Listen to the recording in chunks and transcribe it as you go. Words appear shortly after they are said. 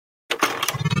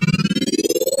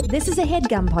This is a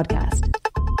HeadGum podcast.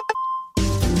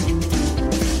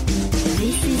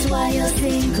 This is why you're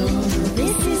single.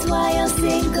 This is why you're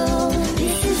single.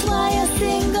 This is why you're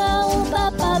single.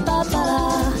 Ba ba ba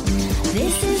ba.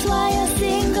 This is why you're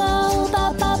single.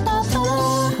 Ba ba ba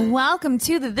ba. Welcome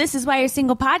to the This Is Why You're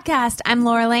Single podcast. I'm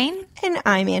Laura Lane. And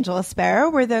I'm Angela Sparrow.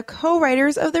 We're the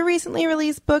co-writers of the recently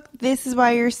released book, This Is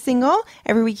Why You're Single.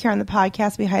 Every week here on the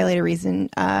podcast, we highlight a reason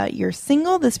you're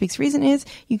single. This week's reason is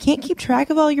you can't keep track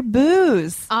of all your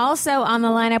booze. Also on the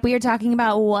lineup, we are talking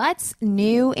about what's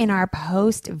new in our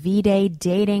post-V-Day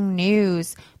dating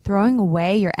news. Throwing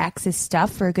away your ex's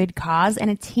stuff for a good cause,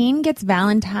 and a teen gets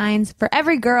Valentine's. For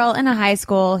every girl in a high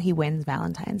school, he wins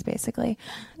Valentine's, basically.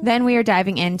 Then we are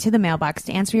diving into the mailbox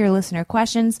to answer your listener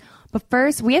questions. But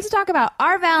first, we have to talk about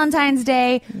our Valentine's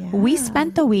Day. Yeah. We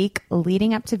spent the week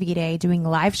leading up to V-Day doing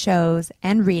live shows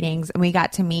and readings, and we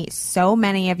got to meet so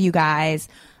many of you guys.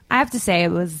 I have to say,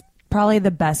 it was probably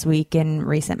the best week in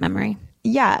recent memory.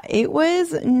 Yeah, it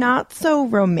was not so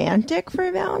romantic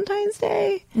for Valentine's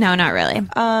Day. No, not really.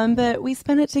 But we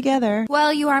spent it together.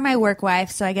 Well, you are my work wife,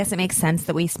 so I guess it makes sense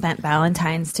that we spent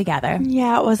Valentine's together.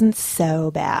 Yeah, it wasn't so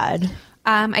bad.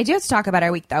 I do have to talk about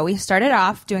our week, though. We started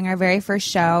off doing our very first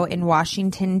show in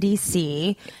Washington,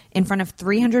 D.C. in front of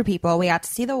 300 people. We got to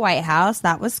see the White House.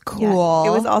 That was cool.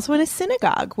 Yeah, it was also in a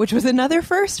synagogue, which was another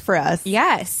first for us.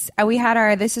 Yes. We had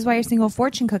our This Is Why You're Single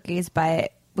fortune cookies,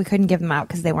 but we couldn't give them out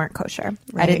because they weren't kosher.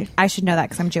 Right. I should know that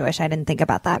because I'm Jewish. I didn't think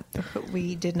about that.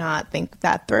 We did not think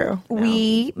that through. No.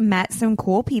 We met some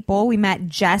cool people. We met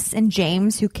Jess and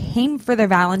James, who came for their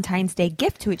Valentine's Day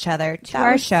gift to each other to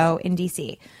our show in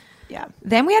D.C. Yeah.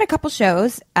 Then we had a couple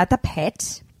shows at the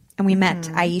Pit, and we met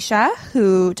Aisha,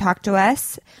 who talked to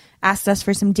us, asked us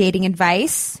for some dating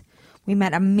advice. We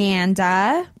met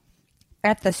Amanda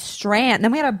at the Strand.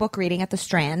 Then we had a book reading at the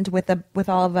Strand with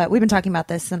all of we've been talking about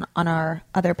this on our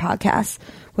other podcasts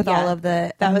with all of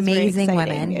the amazing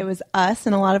women. It was us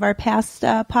and a lot of our past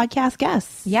podcast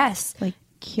guests. Yes. Like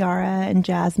Kiara and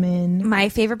Jasmine. My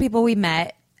favorite people we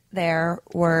met there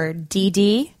were Dee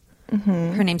Dee.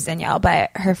 Mm-hmm. Her name's Danielle,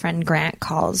 but her friend Grant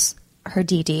calls her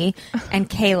Dee Dee, and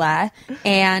Kayla.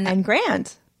 And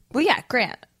Grant. Well, yeah,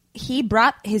 Grant. He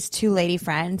brought his two lady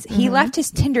friends. He left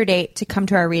his Tinder date to come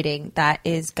to our reading. That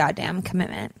is goddamn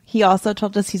commitment. He also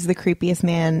told us he's the creepiest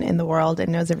man in the world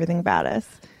and knows everything about us.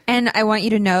 And I want you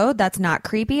to know that's not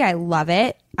creepy. I love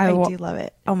it. I do love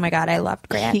it. Oh my God, I loved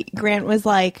Grant. Grant was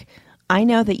like, I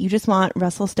know that you just want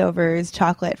Russell Stover's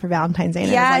chocolate for Valentine's Day.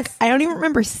 And yes. I was like, I don't even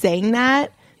remember saying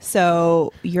that.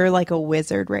 So you're like a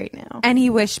wizard right now. And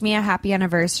he wished me a happy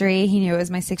anniversary. He knew it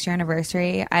was my 6-year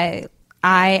anniversary. I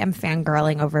am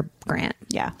fangirling over Grant.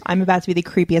 Yeah. I'm about to be the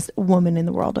creepiest woman in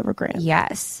the world over Grant.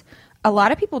 Yes. A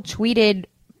lot of people tweeted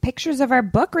pictures of our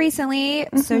book recently.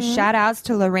 So shout outs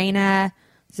to Lorena,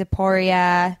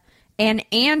 Zipporia, and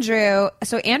Andrew.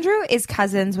 So Andrew is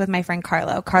cousins with my friend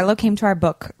Carlo. Carlo came to our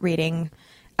book reading,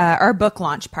 our book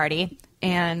launch party.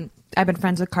 And I've been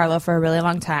friends with Carlo for a really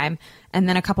long time. And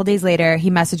then a couple days later, he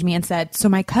messaged me and said, so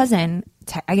my cousin,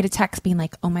 I get a text being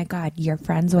like, oh my God, you're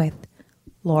friends with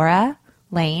Laura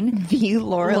Lane. The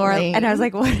Laura Lane. And I was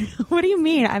like, what do you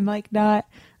mean? I'm like, not,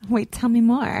 wait, tell me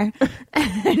more.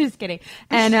 Just kidding.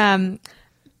 And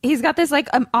he's got this like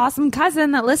awesome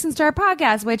cousin that listens to our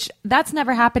podcast, which that's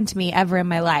never happened to me ever in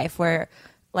my life, where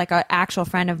like an actual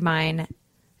friend of mine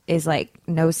is like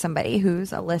knows somebody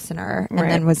who's a listener and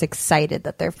then was excited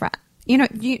that they're friends. You know,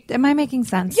 am I making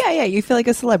sense? Yeah. You feel like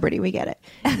a celebrity. We get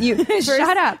it.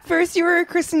 Shut up. First, you were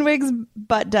Kristen Wiig's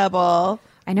butt double.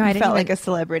 I know. I felt like a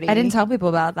celebrity. I didn't tell people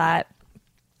about that.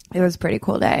 It was a pretty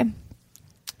cool day.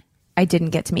 I didn't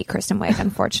get to meet Kristen Wiig,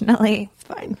 unfortunately. It's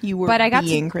fine. You were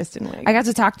being Kristen Wiig. I got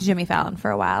to talk to Jimmy Fallon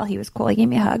for a while. He was cool. He gave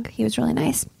me a hug. He was really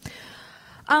nice.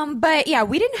 But yeah,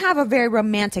 we didn't have a very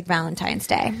romantic Valentine's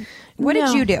Day. What did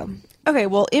you do? Okay,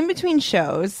 well, in between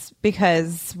shows,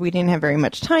 because we didn't have very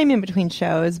much time in between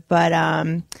shows, but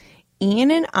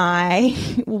Ian and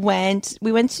I went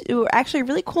to actually a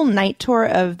really cool night tour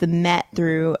of the Met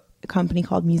through a company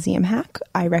called Museum Hack.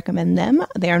 I recommend them.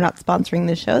 They are not sponsoring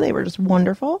the show. They were just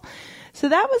wonderful. So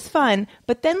that was fun.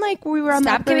 But then like we were on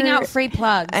Stop giving out free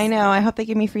plugs. I know. I hope they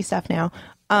give me free stuff now.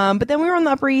 But then we were on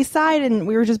the Upper East Side and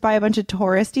we were just by a bunch of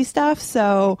touristy stuff.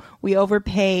 So we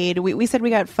overpaid. We said we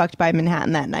got fucked by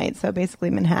Manhattan that night. So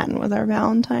basically Manhattan was our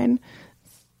Valentine.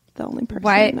 The only person.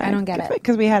 Why? I don't get it.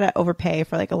 Because we had to overpay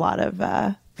for like a lot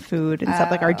of food and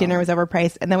stuff. Like our dinner was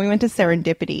overpriced. And then we went to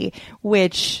Serendipity,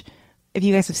 which if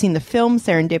you guys have seen the film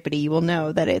Serendipity, you will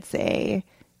know that it's a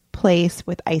place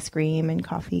with ice cream and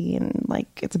coffee and like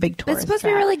it's a big tourist. It's supposed to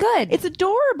be really good. It's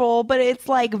adorable, but it's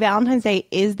like Valentine's Day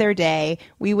is their day.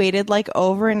 We waited like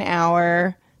over an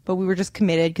hour but we were just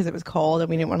committed because it was cold and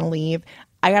we didn't want to leave.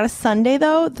 I got a sundae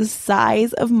though, the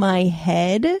size of my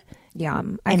head.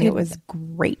 Yum. It was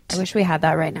great. I wish we had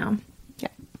that right now. Yeah.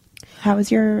 How was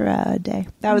your day?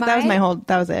 That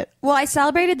was it. Well, I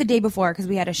celebrated the day before because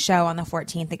we had a show on the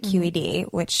 14th at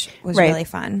QED, which was really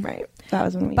fun. Right. That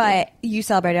was when we But you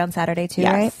celebrated on Saturday too,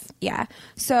 Yes. right? Yeah.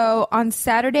 So on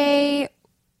Saturday,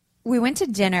 we went to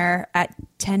dinner at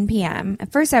 10 p.m.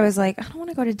 At first, I was like, I don't want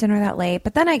to go to dinner that late.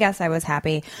 But then I guess I was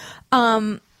happy.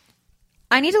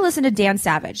 I need to listen to Dan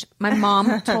Savage. My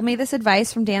mom told me this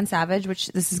advice from Dan Savage, which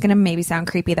this is going to maybe sound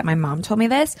creepy that my mom told me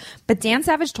this. But Dan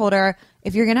Savage told her,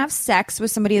 if you're going to have sex with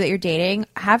somebody that you're dating,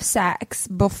 have sex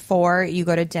before you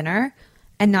go to dinner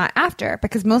and not after.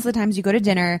 Because most of the times you go to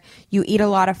dinner, you eat a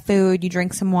lot of food, you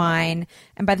drink some wine.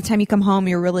 And by the time you come home,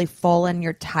 you're really full and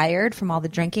you're tired from all the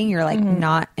drinking. You're like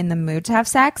not in the mood to have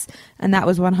sex. And that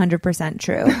was 100%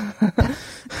 true.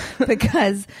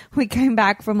 Because we came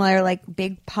back from our like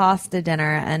big pasta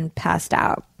dinner and passed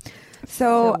out.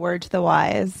 So word to the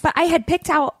wise. But I had picked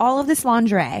out all of this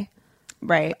lingerie.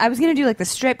 Right. I was going to do like the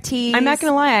strip tease. I'm not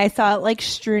going to lie. I saw it like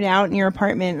strewn out in your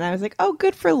apartment and I was like, oh,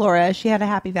 good for Laura. She had a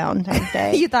happy Valentine's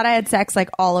Day. You thought I had sex like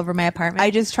all over my apartment?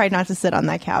 I just tried not to sit on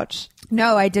that couch.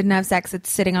 No, I didn't have sex. It's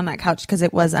sitting on that couch because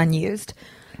it was unused.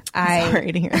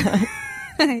 Sorry to hear that.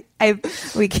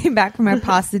 We came back from our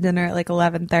pasta dinner at like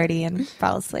 11:30 and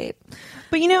fell asleep.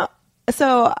 But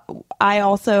so I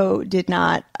also did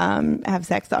not have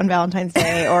sex on Valentine's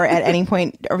Day or at any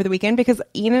point over the weekend because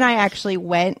Ian and I actually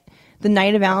went the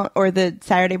night of the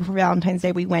Saturday before Valentine's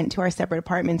Day. We went to our separate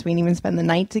apartments. We didn't even spend the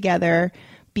night together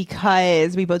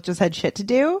because we both just had shit to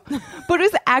do. But it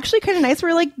was actually kind of nice. We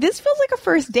were like, this feels like a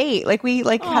first date. Like we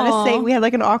like had to say we had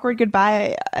like an awkward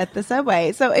goodbye at the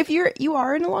subway. So if you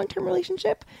are in a long-term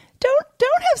relationship,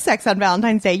 don't have sex on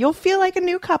Valentine's Day. You'll feel like a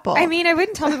new couple. I mean, I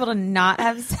wouldn't tell people to not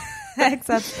have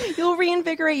sex. You'll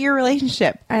reinvigorate your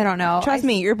relationship. I don't know. Trust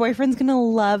me, your boyfriend's gonna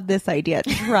love this idea.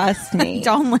 Trust me.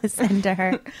 Don't listen to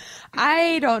her.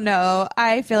 I don't know.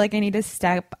 I feel like I need to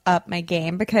step up my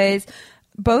game because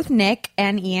both Nick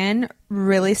and Ian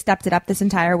really stepped it up this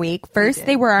entire week. First,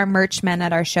 they were our merch men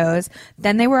at our shows.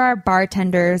 Then they were our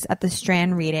bartenders at the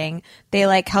Strand reading. They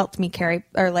like helped me carry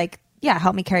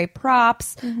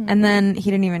props. Mm-hmm. And then he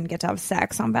didn't even get to have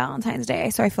sex on Valentine's Day.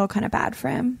 So I feel kind of bad for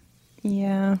him.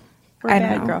 Yeah. I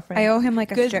don't know. Girlfriend. I owe him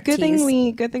like a strip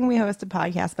tease. Good thing we host a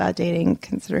podcast about dating,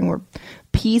 considering we're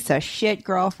piece of shit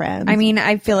girlfriends. I mean,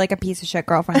 I feel like a piece of shit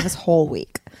girlfriend this whole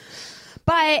week.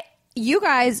 But you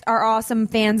guys are awesome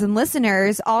fans and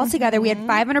listeners. All together, we had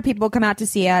 500 people come out to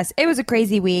see us. It was a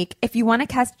crazy week. If you want to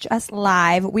catch us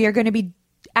live, we are going to be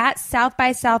at South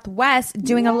by Southwest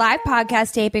doing a live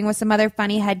podcast taping with some other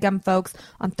funny headgum folks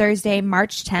on Thursday,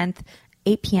 March 10th,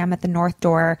 8 p.m. at the North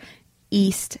Door,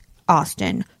 East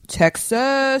Austin,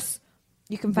 Texas.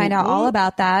 You can find out all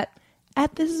about that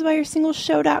at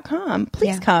thisiswhyyou'resingleshow.com.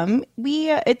 Please come.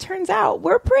 It turns out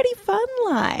we're pretty fun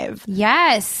live.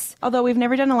 Yes. Although we've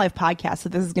never done a live podcast, so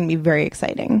this is going to be very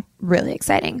exciting. Really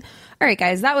exciting. All right,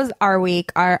 guys, that was our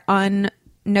week, our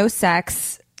no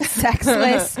sex,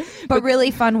 sexless, but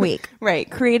really fun week. Right.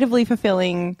 Creatively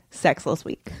fulfilling, sexless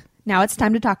week. Now it's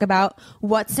time to talk about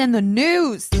what's in the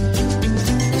news.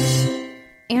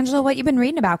 Angela, what you been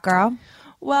reading about, girl?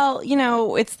 Well,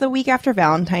 it's the week after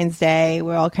Valentine's Day.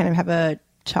 We all kind of have a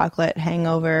chocolate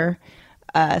hangover.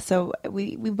 So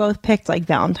we both picked like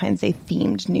Valentine's Day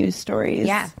themed news stories.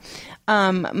 Yeah.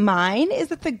 Mine is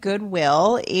that the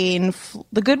Goodwills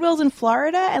in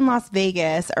Florida and Las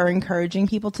Vegas are encouraging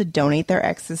people to donate their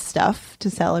ex's stuff to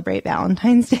celebrate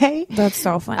Valentine's Day. That's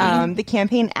so funny. The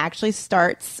campaign actually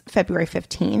starts February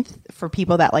 15th for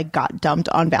people that like got dumped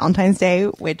on Valentine's Day,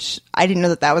 which I didn't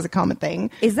know that was a common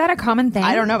thing. Is that a common thing?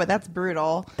 I don't know, but that's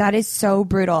brutal. That is so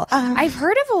brutal. I've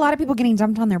heard of a lot of people getting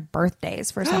dumped on their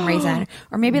birthdaes for some reason.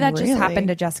 Or maybe that just happened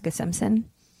to Jessica Simpson.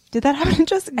 Did that happen to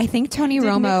Jessica? I think Tony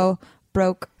Romo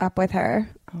broke up with her.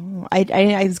 Oh,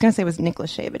 I was going to say it was Nick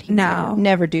Lachey, but he would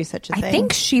never do such a thing. I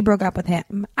think she broke up with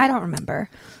him. I don't remember.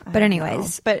 But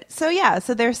anyways. But so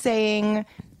they're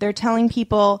telling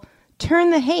people,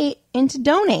 turn the hate into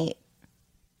donate.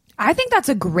 I think that's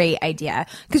a great idea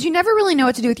because you never really know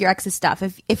what to do with your ex's stuff.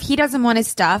 If he doesn't want his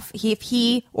stuff, if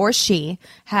he or she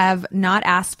have not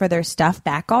asked for their stuff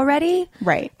back already,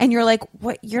 right? And you're like,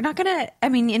 what? You're not gonna. I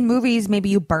mean, in movies, maybe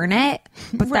you burn it,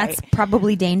 but that's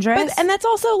probably dangerous. And that's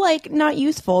also like not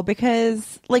useful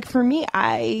because, like, for me,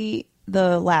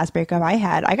 the last breakup I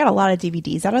had, I got a lot of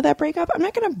DVDs out of that breakup. I'm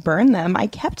not going to burn them. I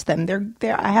kept them.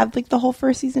 They're I have like the whole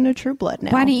first season of True Blood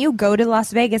now. Why don't you go to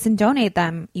Las Vegas and donate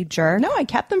them, you jerk? No, I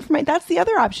kept them for that's the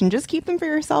other option. Just keep them for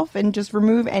yourself and just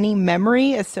remove any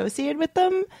memory associated with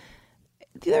them.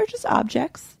 they're just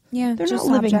objects. Yeah, they're just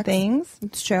not living objects. things.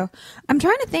 It's true. I'm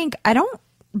trying to think. I don't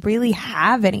really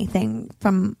have anything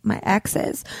from my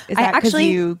exes. Is that because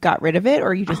you got rid of it,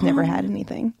 or you just never had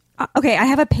anything? Okay, I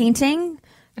have a painting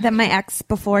that my ex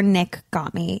before Nick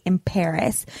got me in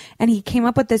Paris, and he came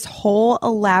up with this whole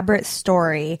elaborate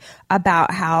story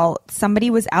about how somebody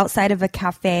was outside of a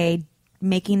cafe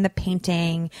making the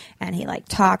painting, and he like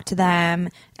talked to them,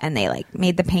 and they like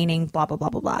made the painting, blah blah blah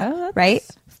blah blah. Oh, right?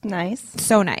 Nice.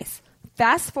 So nice.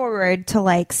 Fast forward to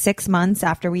like 6 months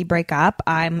after we break up,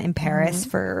 I'm in Paris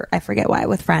for, I forget why,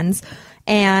 with friends,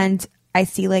 and I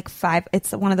see like 5,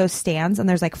 it's one of those stands, and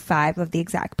there's like 5 of the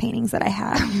exact paintings that I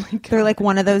have. Oh my God. They're like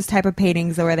one of those type of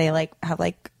paintings where they like have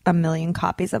like a million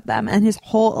copies of them, and his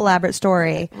whole elaborate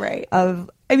story of,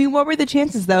 I mean, what were the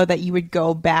chances though that you would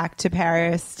go back to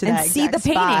Paris to and that see the exact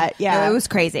painting? spot? Yeah, it was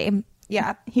crazy.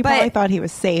 Yeah, he probably thought he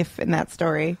was safe in that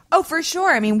story. Oh, for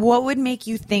sure. I mean, what would make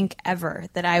you think ever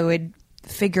that I would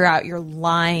figure out you're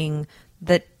lying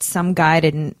that some guy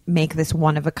didn't make this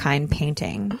one of a kind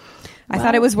painting? I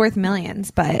thought it was worth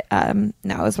millions, but no,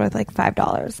 it was worth like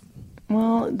 $5.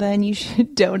 Well, then you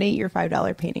should donate your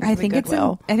 $5 painting. I think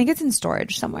it's in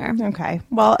storage somewhere. Okay.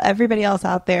 Well, everybody else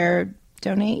out there,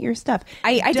 donate your stuff.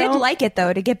 I did like it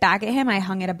though. To get back at him, I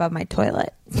hung it above my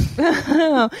toilet.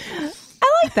 I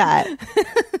like that.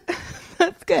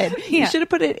 That's good. Yeah. You should have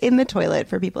put it in the toilet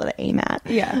for people to aim at.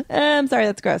 Yeah. I'm sorry,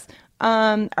 that's gross.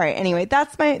 All right. Anyway,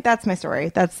 that's my story.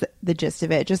 That's the gist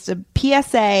of it. Just a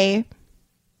PSA.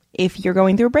 If you're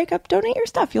going through a breakup, donate your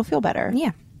stuff. You'll feel better.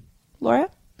 Yeah. Laura?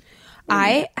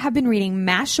 I have been reading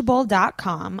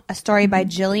Mashable.com, a story by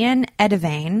Jillian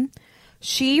Edevane.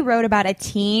 She wrote about a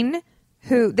teen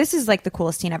who, this is like the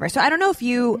coolest teen ever. So I don't know if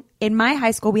you, in my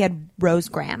high school, we had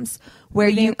Rosegrams where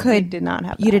you could. We did not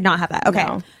have that. You did not have that. Okay.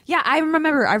 No. Yeah, I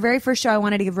remember our very first show, I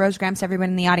wanted to give Rosegrams to everyone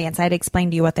in the audience. I had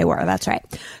explained to you what they were. That's right.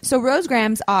 So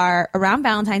Rosegrams are around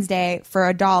Valentine's Day for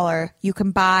 $1. You can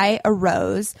buy a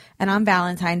rose, and on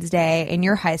Valentine's Day in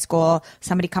your high school,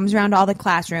 somebody comes around to all the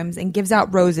classrooms and gives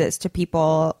out roses to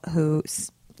people who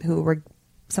were,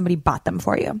 somebody bought them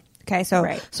for you. Okay.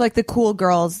 So, so like the cool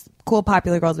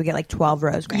popular girls would get like 12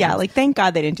 Rosegrams. Yeah, like thank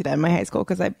God they didn't do that in my high school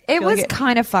because it was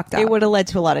kind of fucked up. It would have led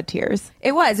to a lot of tears.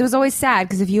 It was always sad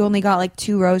because if you only got like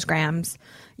 2 Rosegrams,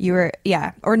 you were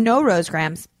or no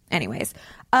Rosegrams. Anyways,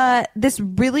 this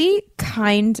really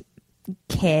kind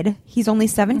kid. He's only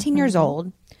 17 years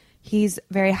old. He's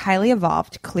very highly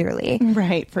evolved, clearly.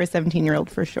 Right, for a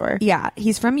 17-year-old, for sure. Yeah,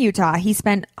 he's from Utah. He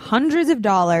spent hundreds of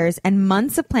dollars and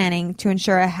months of planning to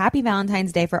ensure a happy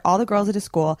Valentine's Day for all the girls at his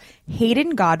school.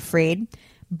 Hayden Godfried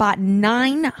bought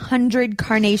 900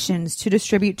 carnations to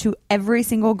distribute to every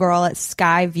single girl at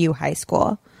Skyview High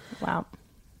School. Wow.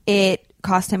 It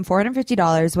cost him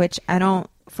 $450, which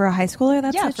for a high schooler,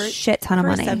 that's a shit ton of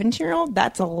money. For a 17-year-old,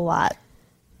 that's a lot.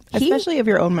 Especially of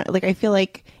your own money. Like, I feel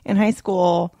like in high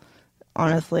school,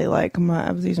 honestly, like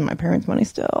I was using my parents' money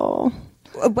still.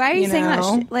 Why are you saying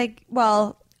that?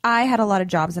 Well, I had a lot of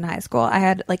jobs in high school. I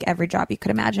had like every job you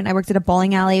could imagine. I worked at a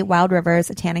bowling alley, Wild Rivers,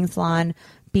 a tanning salon,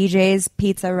 BJ's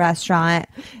Pizza Restaurant.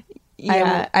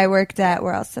 Yeah. I worked at,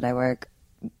 where else did I work?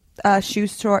 Shoe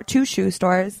store, 2 shoe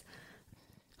stores.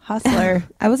 Hustler.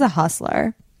 I was a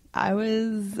hustler. I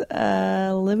was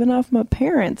living off my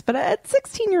parents, but at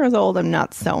 16 years old, I'm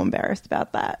not so embarrassed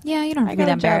about that. Yeah, you don't have to be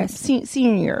that embarrassed.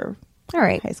 Senior year, all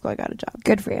right, high school, I got a job.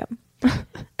 Good for you.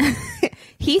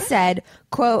 He said,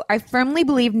 quote, "I firmly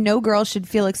believe no girl should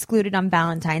feel excluded on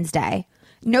Valentine's Day.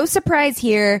 No surprise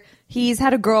here. He's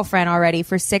had a girlfriend already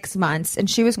for 6 months, and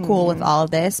she was cool with all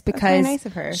of this because nice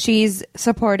of her. She's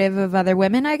supportive of other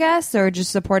women, I guess, or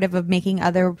just supportive of making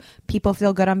other people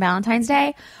feel good on Valentine's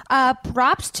Day.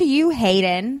 Props to you,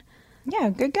 Hayden. Yeah,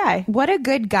 good guy. What a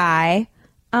good guy.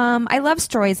 I love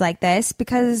stories like this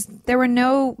because there were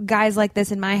no guys like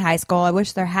this in my high school. I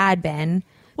wish there had been.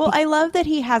 Well, I love that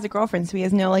he has a girlfriend, so he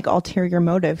has no like ulterior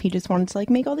motive. He just wanted to like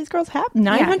make all these girls happy.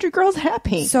 900 girls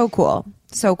happy. So cool.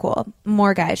 So cool.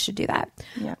 More guys should do that.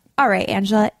 Yeah. All right,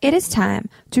 Angela, it is time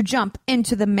to jump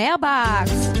into the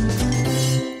mailbox.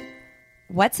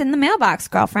 What's in the mailbox,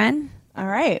 girlfriend? All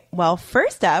right. Well,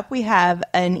 first up, we have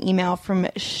an email from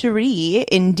Cherie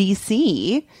in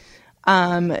DC.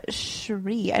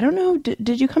 Cherie, I don't know.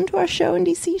 Did you come to our show in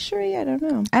DC, Cherie? I don't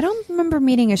know. I don't remember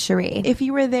meeting a Cherie. If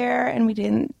you were there and we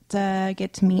didn't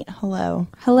get to meet, hello.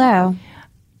 Hello.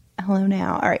 Hello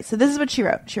now. All right. So this is what she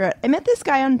wrote. She wrote, I met this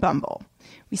guy on Bumble.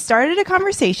 We started a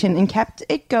conversation and kept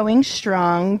it going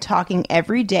strong, talking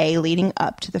every day leading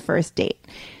up to the first date.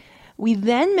 We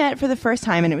then met for the first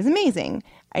time and it was amazing.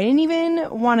 I didn't even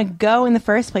want to go in the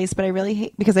first place, but I really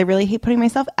hate putting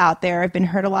myself out there. I've been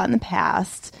hurt a lot in the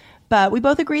past. But we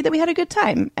both agreed that we had a good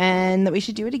time and that we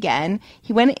should do it again.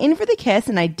 He went in for the kiss,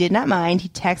 and I did not mind. He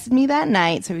texted me that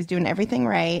night, so he was doing everything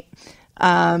right.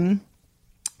 And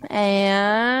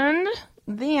then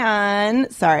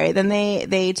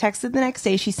they texted the next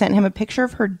day. She sent him a picture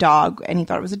of her dog, and he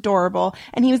thought it was adorable.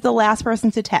 And he was the last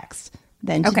person to text.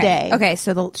 Then today. Okay,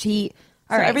 so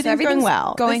everything's going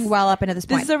well. Going well up into this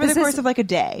point. This is over the course of like a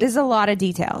day. This is a lot of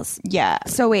details. Yeah.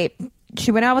 So wait,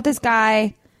 she went out with this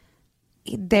guy.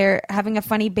 They're having a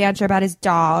funny banter about his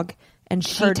dog, and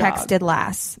she texted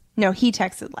last. No, he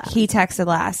texted last. He texted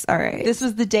last. All right. This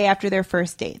was the day after their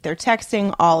first date. They're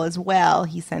texting, all is well.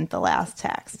 He sent the last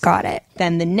text. Got it.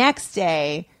 Then the next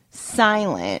day,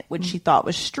 silent, which she thought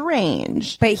was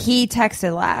strange. But he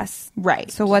texted last. Right.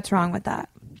 So what's wrong with that?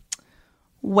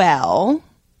 Well,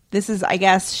 this is, I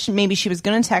guess, maybe she was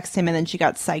going to text him and then she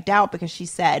got psyched out because she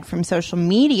said from social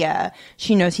media,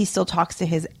 she knows he still talks to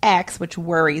his ex, which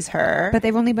worries her. But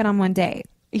they've only been on one date.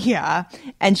 Yeah.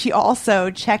 And she also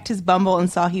checked his Bumble and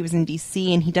saw he was in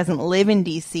DC and he doesn't live in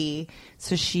DC.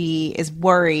 So she is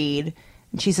worried.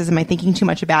 And she says, am I thinking too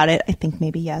much about it? I think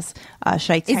maybe yes.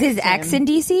 Should I text Is his him? ex in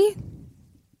DC?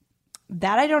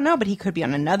 That I don't know, but he could be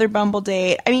on another Bumble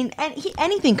date. I mean,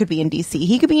 anything could be in DC.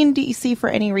 He could be in DC for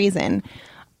any reason.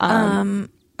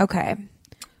 Okay.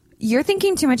 You're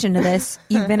thinking too much into this.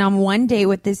 You've been on one date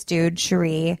with this dude,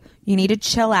 Cherie. You need to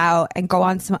chill out and go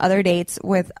on some other dates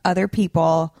with other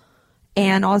people.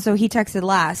 And also, he texted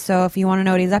last. So if you want to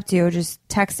know what he's up to, just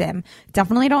text him.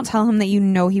 Definitely don't tell him that you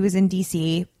know he was in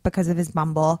DC because of his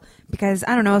Bumble. Because,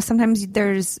 I don't know, sometimes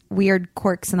there's weird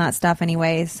quirks and that stuff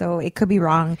anyway. So it could be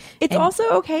wrong. It's also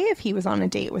okay if he was on a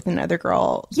date with another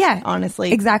girl. Yeah.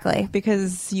 Honestly. Exactly.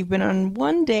 Because you've been on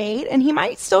one date and he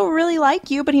might still really like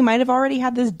you, but he might have already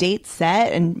had this date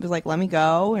set and was like, let me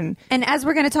go. And as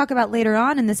we're going to talk about later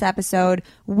on in this episode,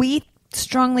 we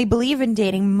strongly believe in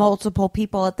dating multiple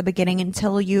people at the beginning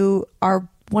until you are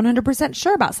 100%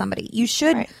 sure about somebody. You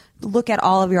should look at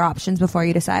all of your options before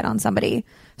you decide on somebody.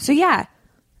 So yeah,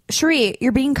 Cherie,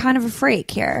 you're being kind of a freak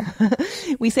here.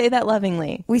 We say that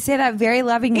lovingly. We say that very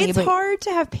lovingly. It's hard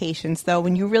to have patience though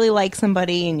when you really like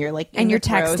somebody and you're like and you're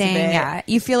texting. Yeah,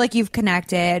 you feel like you've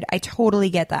connected. I totally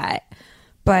get that,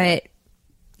 but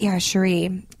yeah,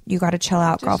 Cherie, you got to chill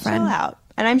out, girlfriend. Chill out.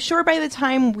 And I'm sure by the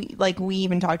time we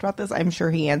even talked about this, I'm sure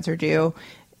he answered you.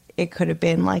 It could have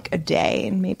been like a day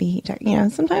and maybe he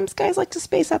sometimes guys like to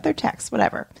space out their texts,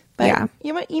 whatever. But yeah.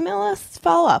 You might email us,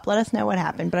 follow up, let us know what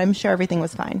happened. But I'm sure everything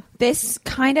was fine. This it's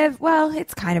kind of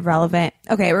relevant.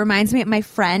 Okay, it reminds me, my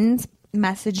friend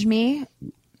messaged me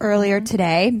earlier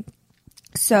today.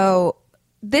 So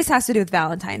this has to do with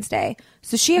Valentine's Day.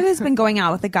 So she has been going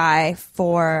out with a guy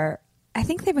for, I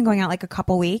think they've been going out like a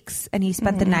couple weeks, and he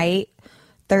spent the night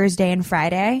Thursday and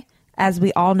Friday. As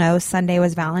we all know, Sunday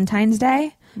was Valentine's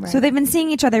Day. Right. So they've been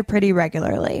seeing each other pretty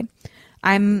regularly.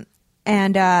 And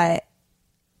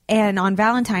on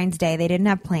Valentine's Day, they didn't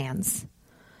have plans.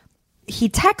 He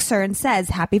texts her and says,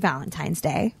 Happy Valentine's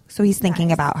Day. So he's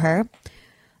thinking about her.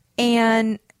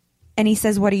 And he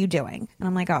says, what are you doing? And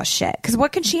I'm like, oh, shit. Because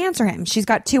what can she answer him? She's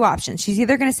got two options. She's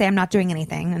either going to say, I'm not doing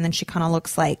anything. And then she kind of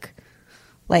looks like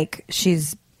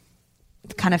she's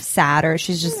kind of sad, or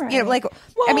she's just,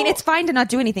 I mean, it's fine to not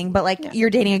do anything, but you're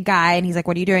dating a guy and he's like,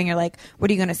 what are you doing? You're like, what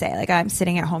are you going to say? Like, I'm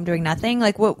sitting at home doing nothing.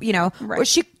 Like, what, or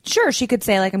she could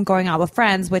say like, I'm going out with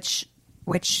friends, which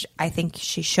I think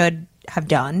she should have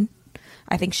done.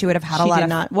 I think she would have had a lot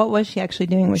of. What was she actually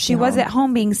doing? She was at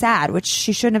home being sad, which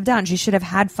she shouldn't have done. She should have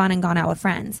had fun and gone out with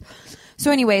friends. So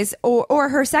anyways, or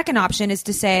her second option is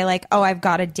to say like, oh, I've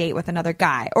got a date with another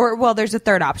guy. Or, well, there's a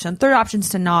third option. Third option is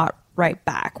to not write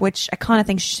back, which I kind of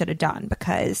think she should have done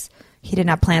because he didn't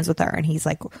have plans with her and he's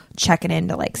like checking in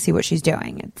to like see what she's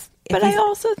doing. But I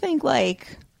also think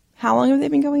like, how long have they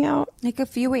been going out? Like a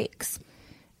few weeks.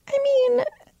 I mean,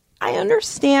 I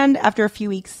understand after a few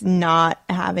weeks not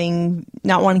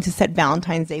wanting to set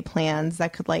Valentine's Day plans.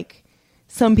 That could like,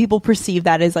 some people perceive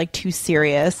that as like too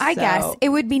serious. I guess it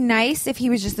would be nice if he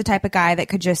was just the type of guy that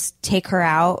could just take her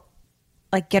out,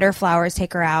 like get her flowers,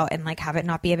 take her out, and like have it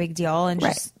not be a big deal. And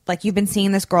just like, you've been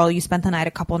seeing this girl, you spent the night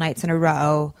a couple nights in a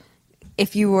row.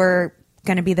 If you were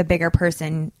going to be the bigger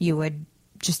person, you would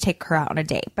just take her out on a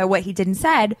date. But what he didn't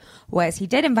said was he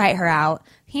did invite her out.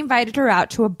 He invited her out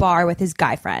to a bar with his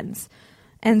guy friends.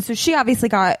 And so she obviously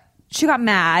got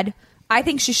mad. I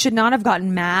think she should not have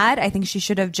gotten mad. I think she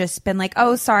should have just been like,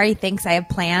 oh, sorry, thanks, I have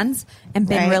plans, and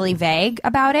been really vague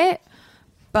about it.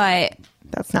 But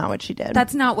that's not what she did.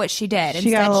 That's not what she did.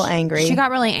 She got a little angry. She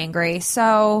got really angry.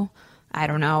 So I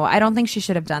don't know. I don't think she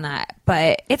should have done that.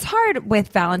 But it's hard with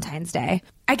Valentine's Day.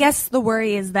 I guess the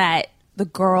worry is that the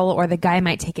girl or the guy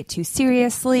might take it too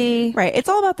seriously. Right. It's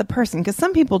all about the person because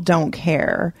some people don't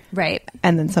care. Right.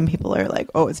 And then some people are like,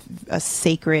 oh, it's a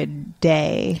sacred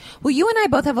day. Well, you and I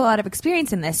both have a lot of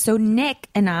experience in this. So Nick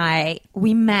and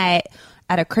we met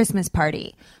at a Christmas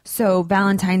party. So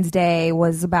Valentine's Day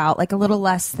was about like a little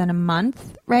less than a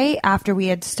month, right? After we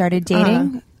had started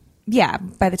dating. Yeah.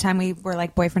 By the time we were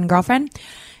like boyfriend and girlfriend.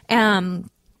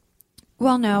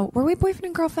 Well, no. Were we boyfriend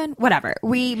and girlfriend? Whatever.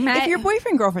 We met. If you're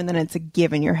boyfriend girlfriend, then it's a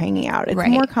given you're hanging out. It's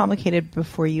Right. more complicated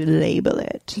before you label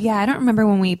it. Yeah, I don't remember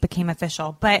when we became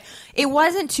official, but it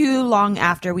wasn't too long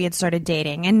after we had started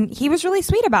dating. And he was really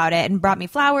sweet about it and brought me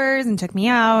flowers and took me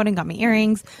out and got me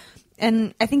earrings.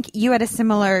 And I think you had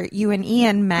you and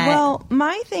Ian met. Well,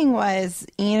 my thing was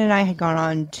Ian and I had gone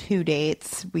on 2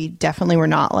 dates. We definitely were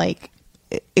not like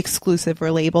exclusive or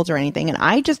labeled or anything. And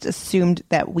I just assumed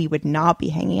that we would not be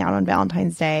hanging out on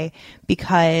Valentine's Day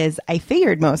because I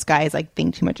figured most guys like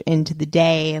think too much into the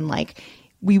day and like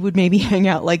we would maybe hang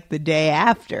out like the day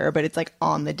after, but it's like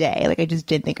on the day. Like I just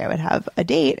didn't think I would have a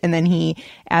date. And then he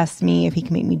asked me if he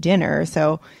could make me dinner.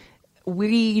 So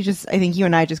I think you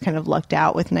and I just kind of lucked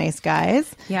out with nice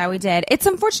guys. Yeah, we did. It's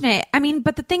unfortunate. I mean,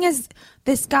 but the thing is,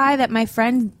 this guy that my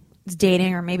friend's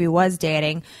dating or maybe was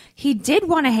dating, he did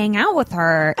want to hang out with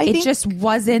her. It just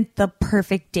wasn't the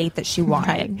perfect date that she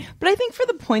wanted. Right. But I think for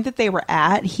the point that they were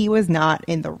at, he was not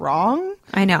in the wrong.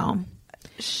 I know.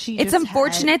 It's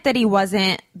unfortunate that he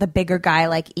wasn't the bigger guy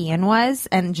like Ian was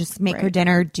and just make her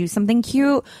dinner, do something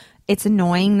cute. It's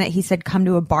annoying that he said come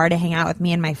to a bar to hang out with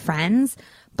me and my friends,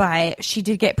 but she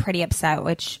did get pretty upset,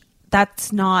 which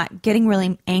that's not getting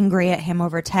really angry at him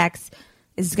over text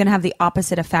is going to have the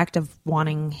opposite effect of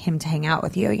wanting him to hang out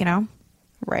with you, you know?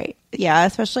 Right. Yeah,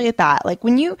 especially at that. Like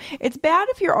it's bad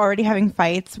if you're already having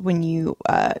fights when you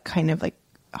kind of like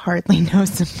hardly know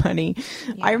somebody.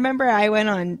 Yeah. I remember I went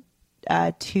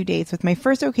on 2 dates with my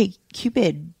first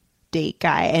OkCupid date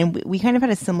guy, and we kind of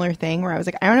had a similar thing where I was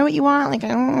like, I don't know what you want. Like, I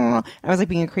don't know. I was like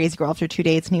being a crazy girl after 2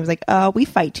 dates, and he was like, we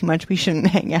fight too much. We shouldn't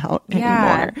hang out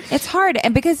anymore. It's hard.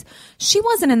 And because she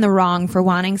wasn't in the wrong for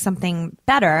wanting something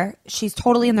better, she's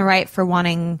totally in the right for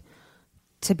wanting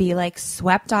to be like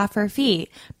swept off her feet.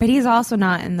 But he's also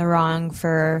not in the wrong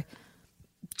for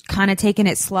kind of taking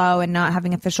it slow and not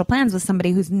having official plans with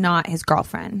somebody who's not his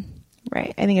girlfriend.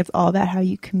 Right. I think it's all about how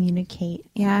you communicate.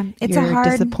 Yeah. It's your a hard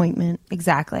disappointment.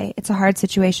 Exactly. It's a hard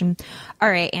situation. All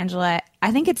right, Angela,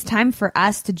 I think it's time for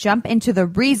us to jump into the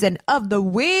reason of the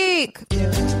week.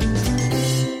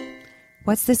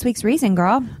 What's this week's reason,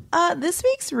 girl? This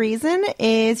week's reason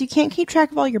is you can't keep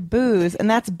track of all your booze. And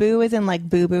that's boo as in like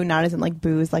boo-boo, not as in like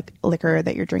booze, like liquor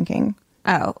that you're drinking.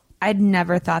 Oh, I'd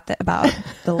never thought that about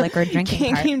the liquor drinking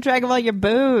Can't part. keep track of all your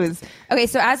booze. Okay,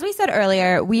 so as we said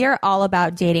earlier, we are all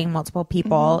about dating multiple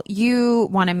people. Mm-hmm. You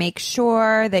want to make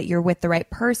sure that you're with the right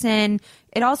person.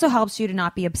 It also helps you to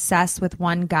not be obsessed with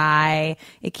one guy.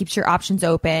 It keeps your options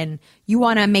open. You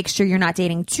want to make sure you're not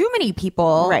dating too many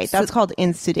people. Right. That's called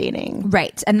insta-dating.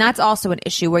 Right. And that's also an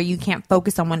issue where you can't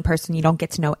focus on one person. You don't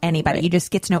get to know anybody. Right. You just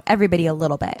get to know everybody a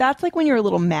little bit. That's like when you're a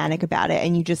little manic about it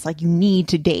and you just like, you need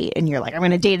to date and you're like, I'm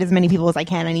going to date as many people as I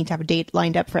can. I need to have a date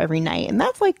lined up for every night. And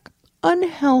that's like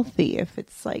unhealthy if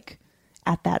it's like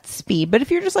at that speed. But if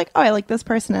you're just like, oh, I like this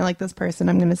person, I like this person,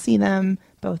 I'm going to see them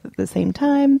both at the same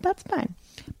time, that's fine.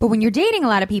 But when you're dating a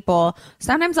lot of people,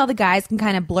 sometimes all the guys can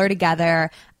kind of blur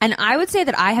together. And I would say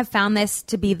that I have found this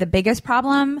to be the biggest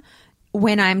problem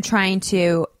when I'm trying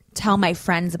to tell my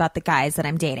friends about the guys that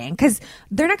I'm dating. Because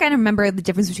they're not going to remember the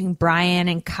difference between Brian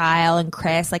and Kyle and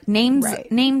Chris. Like names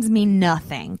mean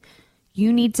nothing.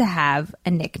 You need to have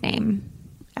a nickname.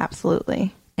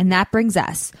 Absolutely. And that brings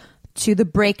us to the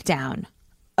breakdown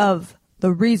of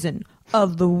the reason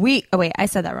of the week. Oh, wait, I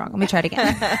said that wrong. Let me try it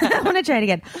again. I want to try it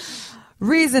again.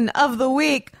 Reason of the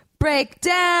week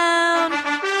breakdown.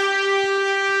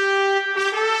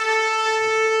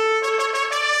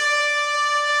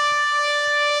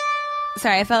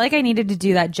 Sorry, I felt like I needed to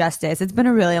do that justice. It's been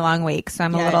a really long week, so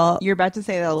I'm a little... You're about to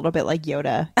say that a little bit like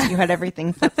Yoda. You had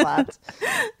everything flip-flopped.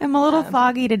 I'm a little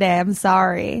foggy today. I'm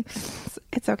sorry.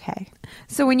 It's okay.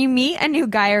 So when you meet a new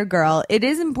guy or girl, it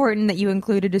is important that you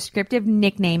include a descriptive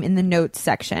nickname in the notes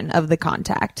section of the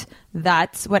contact.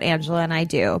 That's what Angela and I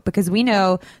do, because we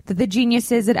know that the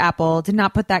geniuses at Apple did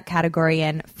not put that category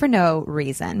in for no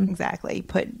reason. Exactly.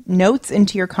 Put notes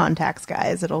into your contacts,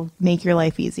 guys. It'll make your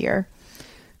life easier.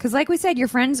 Because like we said, your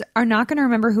friends are not going to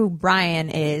remember who Brian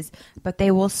is, but they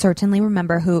will certainly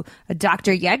remember who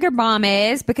Dr.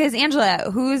 Jägerbaum is. Because, Angela,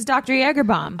 who's Dr.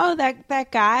 Jägerbaum? Oh,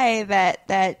 that guy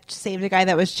that saved a guy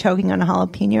that was choking on a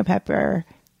jalapeno pepper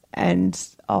and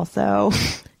also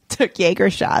took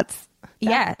Jaeger shots.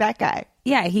 That guy.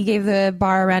 Yeah, he gave the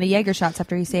bar a round of Jaeger shots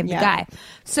after he saved the guy.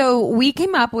 So we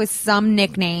came up with some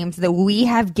nicknames that we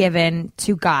have given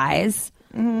to guys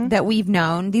that we've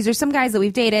known. These are some guys that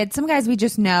we've dated, some guys we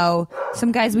just know,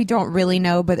 some guys we don't really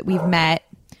know but that we've met.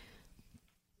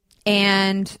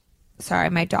 And sorry,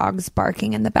 my dog's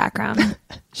barking in the background.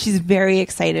 She's very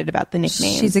excited about the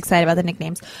nicknames. She's excited about the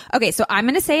nicknames. Okay, so I'm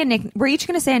going to say a nickname. We're each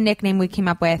going to say a nickname we came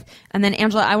up with. And then,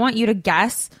 Angela, I want you to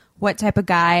guess what type of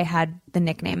guy had the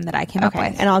nickname that I came up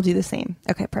with. And I'll do the same.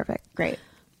 Okay, perfect. Great.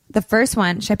 The first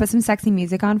one, should I put some sexy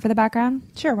music on for the background?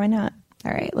 Sure, why not?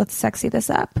 All right, let's sexy this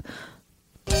up.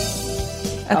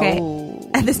 Okay. Oh.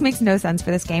 This makes no sense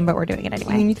for this game, but we're doing it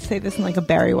anyway. You need to say this in like a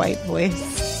Barry White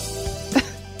voice.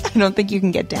 I don't think you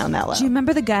can get down that low. Do you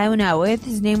remember the guy I went out with?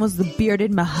 His name was the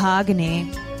Bearded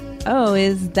Mahogany. Oh,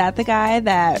 is that the guy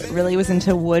that really was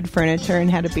into wood furniture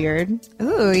and had a beard?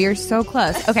 Ooh, you're so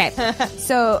close. Okay,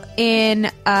 so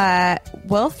in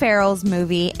Will Ferrell's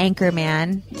movie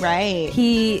Anchorman, Right.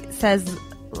 he says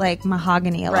like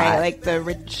mahogany a lot. Right, like the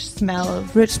rich smell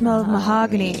of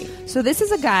mahogany. So this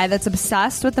is a guy that's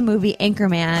obsessed with the movie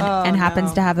Anchorman and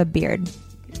happens to have a beard.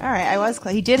 All right, I was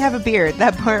close. He did have a beard.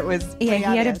 That part was Yeah, he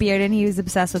had a obvious. beard and he was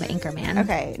obsessed with Anchorman.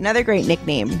 Okay, another great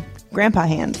nickname. Grandpa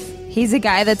Hands. He's a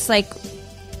guy that's like,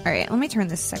 all right, let me turn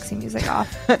this sexy music off.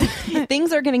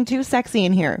 Things are getting too sexy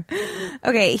in here.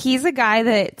 Okay, he's a guy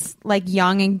that's like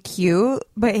young and cute,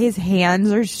 but his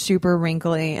hands are super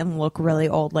wrinkly and look really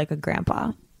old like a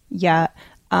grandpa. Yeah.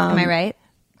 Am I right?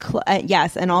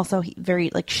 Yes, and also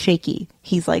very like shaky.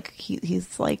 He's like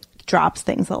he's like drops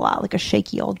things a lot, like a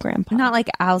shaky old grandpa. Not like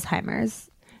Alzheimer's.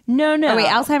 No. Oh wait,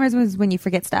 Alzheimer's was when you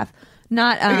forget stuff.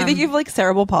 Not. You think you have like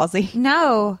cerebral palsy?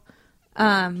 No.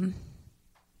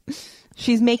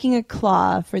 She's making a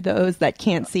claw for those that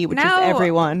can't see, which is No.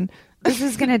 everyone. This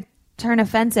is gonna turn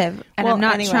offensive, and Well, I'm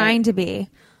not anyway. trying to be.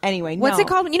 Anyway, What's no. it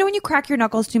called? You know when you crack your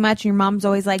knuckles too much, your mom's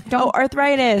always like, "Don't." Oh,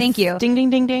 arthritis. Thank you. Ding, ding,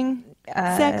 ding, ding.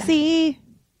 Sexy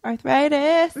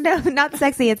arthritis. No, not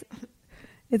sexy. It's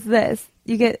this.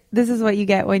 You get. This is what you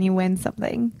get when you win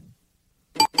something.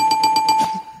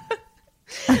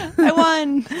 I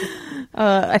won.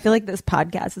 I feel like this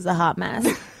podcast is a hot mess.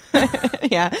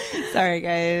 Yeah. Sorry,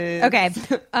 guys. Okay.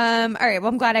 All right. Well,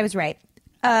 I'm glad I was right.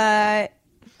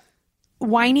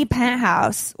 Whiny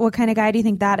penthouse. What kind of guy do you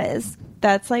think that is?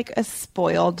 That's like a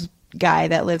spoiled guy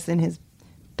that lives in his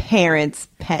parents'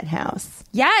 penthouse.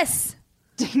 Yes,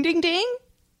 Ding, ding, ding.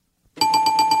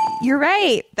 you're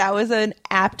right. That was an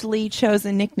aptly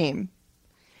chosen nickname.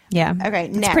 Yeah. Okay,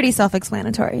 It's next. pretty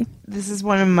self-explanatory. This is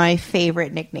one of my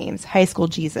favorite nicknames, High School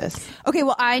Jesus. Okay.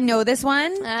 Well, I know this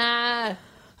one.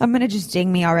 I'm gonna just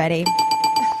ding me already.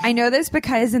 I know this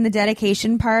because in the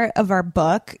dedication part of our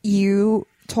book, you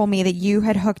told me that you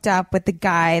had hooked up with the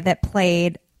guy that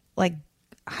played like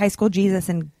High School Jesus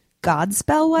in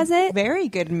Godspell, was it? Very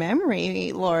good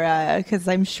memory, Laura, because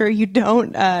I'm sure you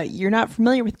don't, you're not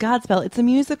familiar with Godspell. It's a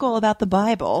musical about the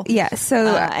Bible. Yeah. So,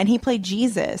 And he played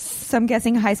Jesus. so I'm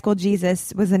guessing High School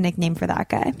Jesus was a nickname for that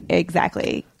guy.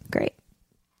 Exactly. Great.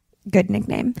 Good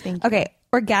nickname. Thank you. Okay.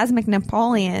 Orgasmic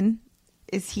Napoleon.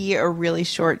 Is he a really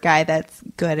short guy that's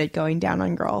good at going down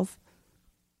on girls?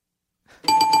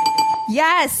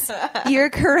 Yes, you're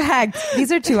correct.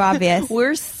 These are too obvious.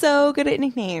 We're so good at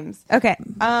nicknames. Okay.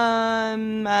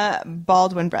 Baldwin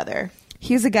brother.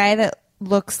 He's a guy that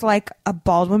looks like a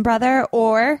Baldwin brother,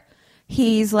 or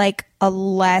he's like a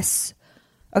less.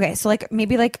 Okay, so like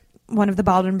maybe like one of the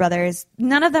Baldwin brothers.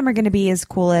 None of them are going to be as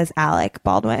cool as Alec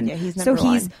Baldwin. Yeah, he's so number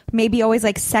he's one. maybe always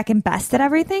like second best at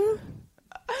everything.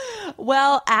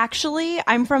 Well, actually,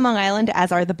 I'm from Long Island,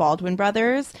 as are the Baldwin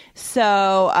brothers.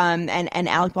 So, and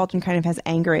Alec Baldwin kind of has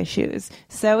anger issues.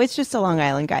 So it's just a Long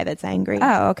Island guy that's angry.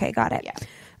 Oh, okay, got it.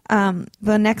 Yeah.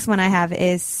 The next one I have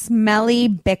is Smelly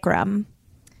Bikram.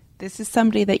 This is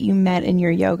somebody that you met in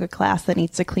your yoga class that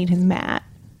needs to clean his mat.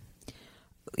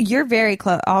 You're very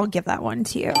close. I'll give that one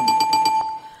to you.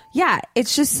 Yeah,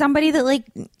 it's just somebody that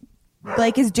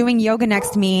like is doing yoga next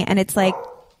to me, and it's like,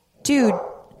 dude,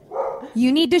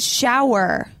 you need to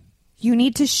shower. You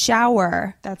need to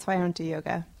shower. That's why I don't do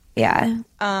yoga. Yeah.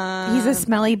 He's a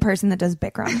smelly person that does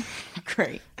Bikram.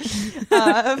 Great.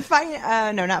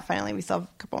 No, not finally. We still have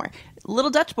a couple more.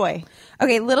 Little Dutch boy.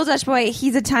 Okay, little Dutch boy.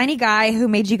 He's a tiny guy who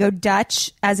made you go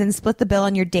Dutch, as in split the bill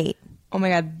on your date. Oh my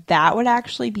God, that would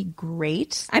actually be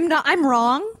great. I'm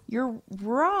wrong. You're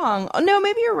wrong. Oh no,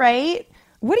 maybe you're right.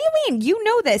 What do you mean? You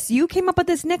know this. You came up with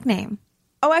this nickname.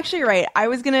 Oh, actually, you're right. I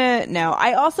was gonna no.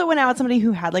 I also went out with somebody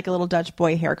who had like a little Dutch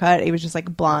boy haircut. It was just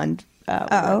like blonde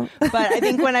word. But I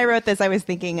think when I wrote this, I was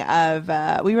thinking of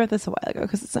we wrote this a while ago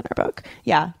because it's in our book.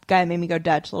 Yeah, guy that made me go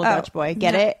Dutch, little Dutch boy.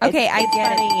 Get it? Okay, I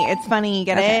get it. It's funny.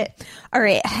 Get it? All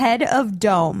right, head of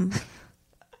dome.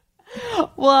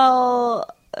 Well,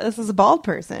 this is a bald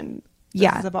person. This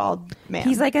Yeah, is a bald man.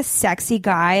 He's like a sexy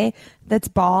guy that's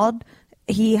bald.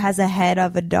 He has a head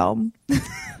of a dome.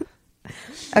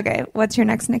 Okay, what's your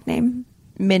next nickname?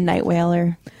 Midnight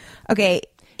Whaler. Okay,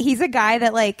 he's a guy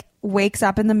that like wakes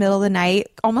up in the middle of the night,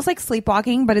 almost like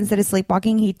sleepwalking, but instead of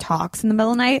sleepwalking, he talks in the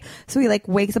middle of the night. So he like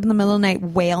wakes up in the middle of the night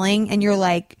wailing, and you're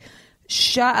like,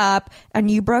 shut up. And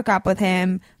you broke up with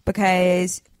him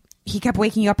because he kept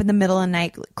waking you up in the middle of the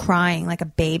night crying like a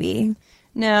baby.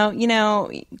 No, no,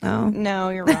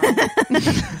 you're wrong.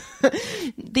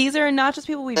 These are not just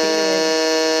people we've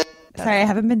dated. Sorry, I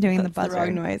haven't been doing the buzzer. The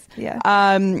wrong noise. Yeah.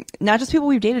 Not just people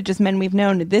we've dated, just men we've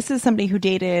known. This is somebody who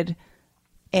dated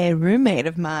a roommate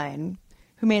of mine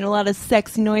who made a lot of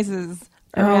sexy noises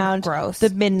around gross. the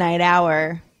midnight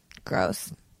hour.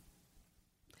 Gross.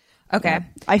 Okay.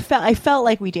 I felt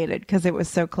like we dated because it was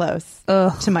so close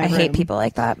to my I room. hate people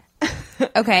like that.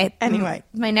 Okay. Anyway.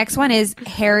 My next one is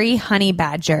hairy honey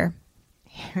badger.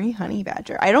 Hairy honey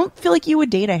badger. I don't feel like you would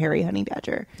date a hairy honey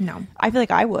badger. No. I feel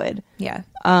like I would. Yeah.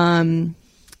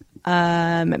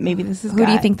 Maybe this is Who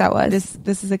do you think that was?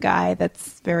 This is a guy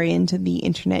that's very into the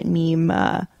internet meme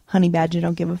honey badger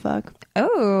don't give a fuck.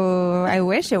 Oh, I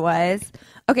wish it was.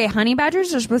 Okay, honey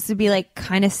badgers are supposed to be like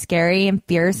kind of scary and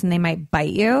fierce, and they might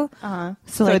bite you.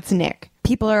 So like, it's Nick.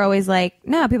 People are always like,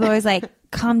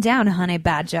 calm down, honey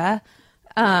badger.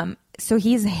 So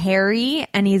he's hairy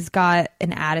and he's got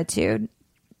an attitude.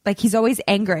 Like he's always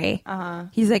angry.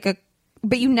 He's like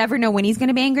but you never know when he's going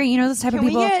to be angry. You know, those type of Can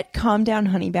people. we get calm down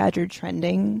honey badger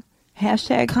trending?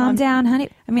 Hashtag Calm down, honey.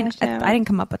 I mean, Hashtag- I didn't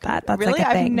come up with that. That's really? like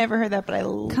a thing. I've never heard that, but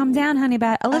Calm down, honey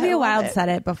badger. Olivia love Wilde it. said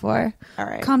it before. All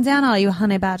right. Calm down, all you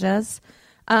honey badgers.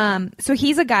 So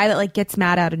he's a guy that like gets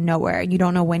mad out of nowhere, and you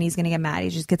don't know when he's going to get mad. He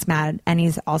just gets mad, and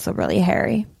he's also really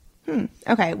hairy.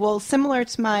 Okay, well, similar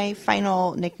to my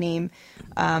final nickname,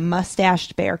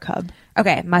 mustached bear cub.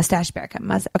 Okay, mustache bear cub.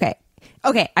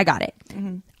 Okay, I got it.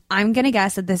 Mm-hmm. I'm gonna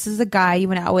guess that this is a guy you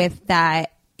went out with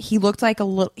that he looked like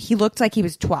he looked like he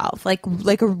was 12, like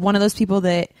one of those people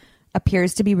that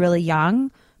appears to be really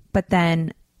young, but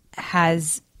then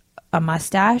has a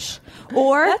mustache,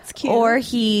 or That's cute. or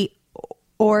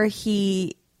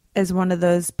he is one of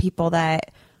those people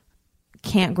that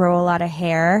can't grow a lot of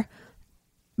hair.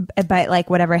 But like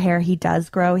whatever hair he does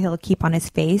grow, he'll keep on his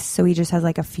face, so he just has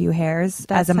like a few hairs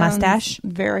as a sounds mustache.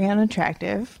 Very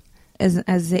unattractive. Is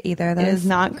it either of those? It is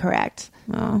not correct.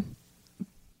 Oh,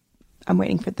 I'm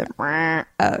waiting for the.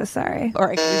 oh, sorry.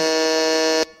 Or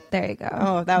There you go.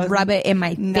 oh, that was rub it in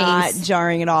my not face.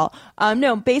 jarring at all.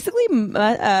 No, basically,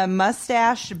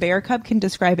 mustache bear cub can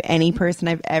describe any person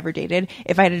I've ever dated.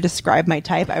 If I had to describe my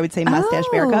type, I would say mustache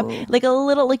bear cub. Like a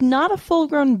little, like not a full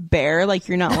grown bear. Like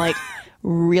you're not like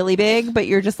really big, but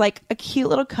you're just like a cute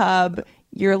little cub.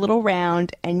 You're a little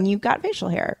round, and you've got facial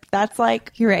hair. That's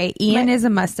like You're right. Ian is a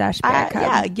mustache bear cub.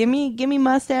 yeah. Give me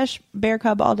mustache bear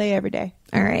cub all day, every day.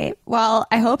 All right. Well,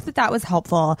 I hope that was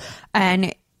helpful.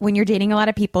 And when you're dating a lot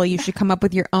of people, you should come up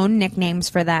with your own nicknames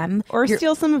for them. Or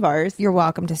steal some of ours. You're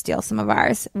welcome to steal some of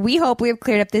ours. We hope we have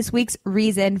cleared up this week's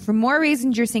reason. For more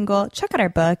reasons you're single, check out our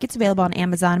book. It's available on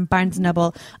Amazon, Barnes &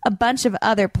 Noble, a bunch of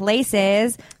other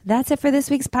places. That's it for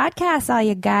this week's podcast, all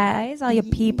you guys, all you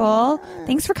people.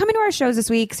 Thanks for coming to our shows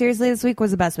this week. Seriously, this week was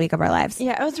the best week of our lives.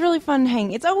 Yeah, it was really fun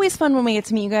hanging. It's always fun when we get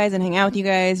to meet you guys and hang out with you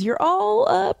guys. You're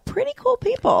all pretty cool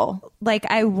people. Like,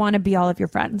 I want to be all of your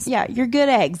friends. Yeah, you're good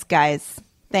eggs, guys.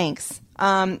 Thanks.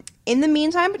 In the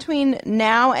meantime, between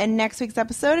now and next week's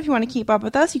episode, if you want to keep up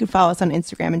with us, you can follow us on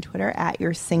Instagram and Twitter at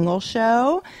Your Single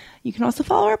Show. You can also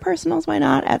follow our personals, why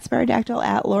not, at Sparadactyl,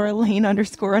 at Laura Lane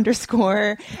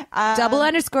 __. Double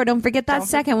underscore. Don't forget that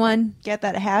second one. Get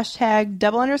that hashtag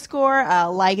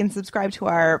 _. Like and subscribe to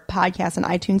our podcast on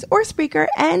iTunes or Spreaker.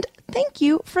 And thank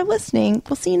you for listening.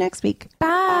 We'll see you next week.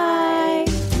 Bye.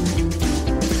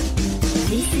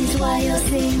 This is why you're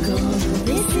single.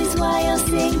 This is why you're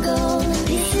single.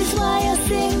 This is why you're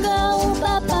single.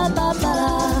 Ba ba ba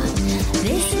ba.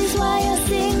 This is why you're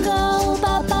single.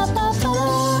 Ba ba ba ba.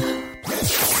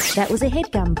 That was a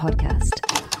HeadGum podcast.